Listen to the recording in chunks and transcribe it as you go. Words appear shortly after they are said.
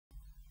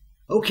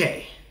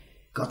Okay,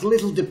 got a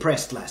little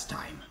depressed last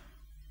time.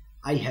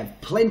 I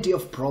have plenty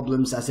of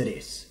problems as it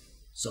is,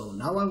 so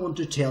now I want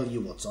to tell you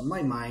what's on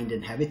my mind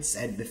and have it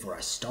said before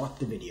I start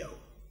the video.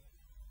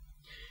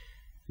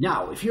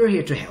 Now, if you're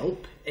here to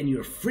help, and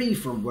you're free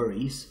from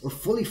worries, or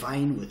fully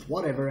fine with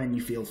whatever and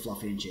you feel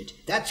fluffy and shit,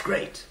 that's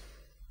great.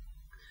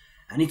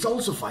 And it's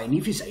also fine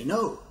if you say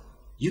no.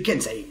 You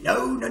can say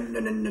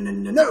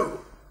no,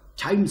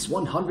 times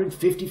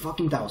 150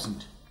 fucking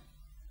thousand.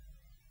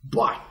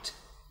 But,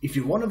 if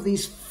you're one of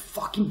these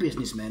fucking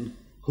businessmen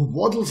who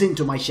waddles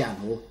into my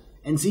channel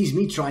and sees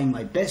me trying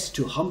my best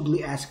to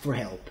humbly ask for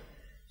help,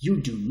 you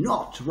do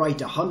not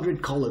write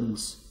 100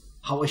 columns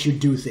how I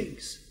should do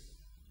things.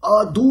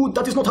 Dude,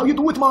 that is not how you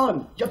do it,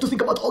 man. You have to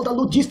think about all the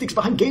logistics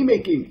behind game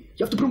making.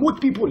 You have to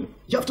promote people.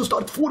 You have to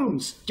start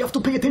forums. You have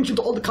to pay attention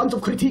to all the kinds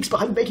of critiques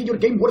behind making your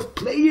game worth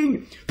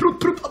playing.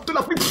 Proot-Proot,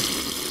 Abdullah.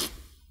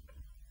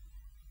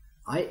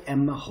 I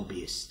am a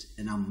hobbyist,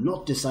 and I'm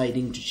not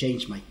deciding to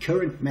change my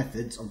current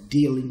methods of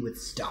dealing with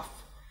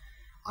stuff.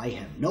 I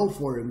have no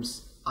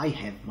forums, I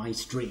have my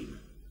stream.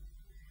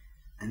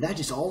 And that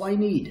is all I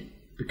need,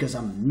 because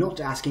I'm not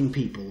asking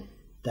people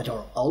that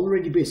are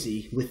already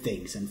busy with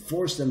things and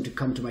force them to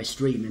come to my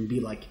stream and be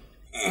like,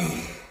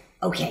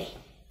 Okay,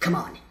 come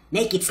on,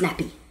 make it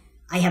snappy.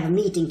 I have a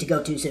meeting to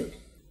go to soon.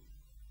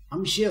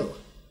 I'm chill.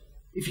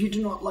 If you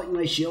do not like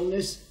my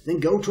chillness, then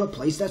go to a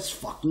place that's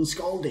fucking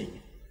scalding.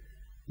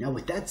 Now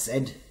with that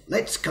said,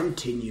 let's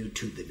continue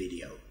to the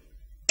video.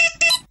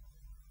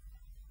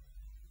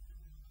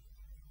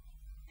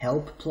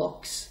 Help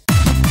blocks.